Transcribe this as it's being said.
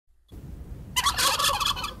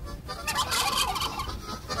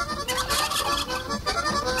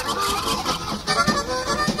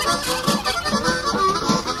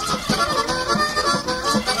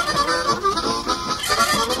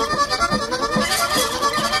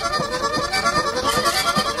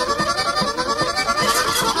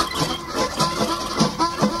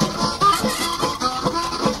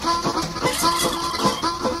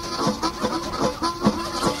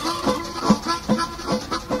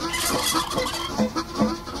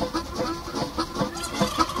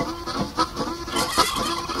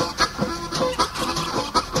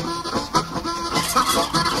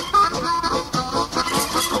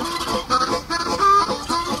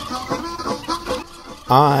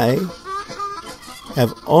I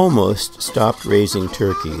have almost stopped raising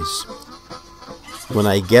turkeys. When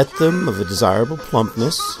I get them of a desirable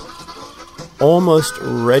plumpness, almost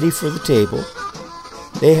ready for the table,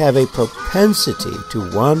 they have a propensity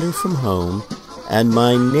to wander from home, and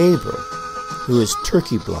my neighbor, who is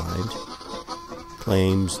turkey blind,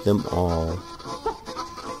 claims them all.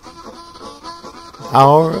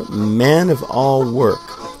 Our man of all work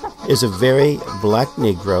is a very black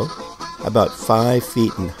Negro, about 5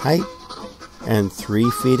 feet in height and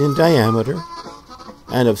 3 feet in diameter,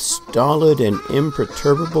 and of stolid and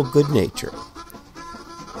imperturbable good nature.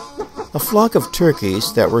 A flock of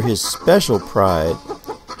turkeys that were his special pride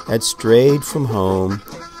had strayed from home,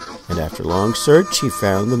 and after long search he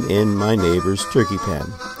found them in my neighbor's turkey pen.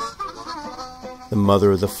 The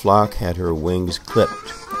mother of the flock had her wings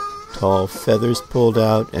clipped, tall feathers pulled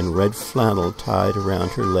out, and red flannel tied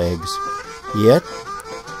around her legs. Yet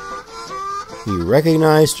he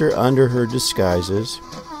recognized her under her disguises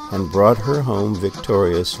and brought her home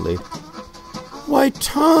victoriously. "Why,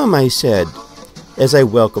 Tom," I said, as I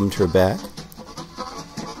welcomed her back,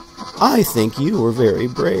 "I think you were very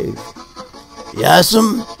brave."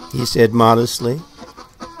 "Yes'm," he said modestly,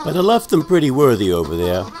 "but I left them pretty worthy over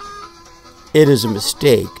there." It is a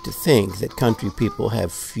mistake to think that country people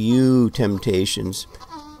have few temptations.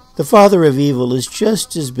 The father of evil is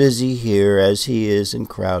just as busy here as he is in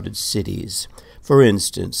crowded cities. For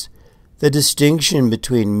instance, the distinction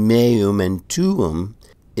between meum and tuum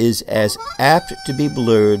is as apt to be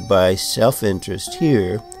blurred by self-interest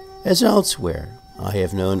here as elsewhere. I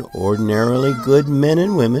have known ordinarily good men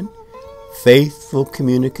and women, faithful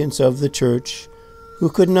communicants of the church, who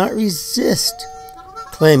could not resist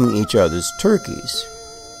claiming each other's turkeys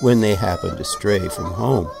when they happened to stray from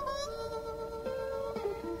home.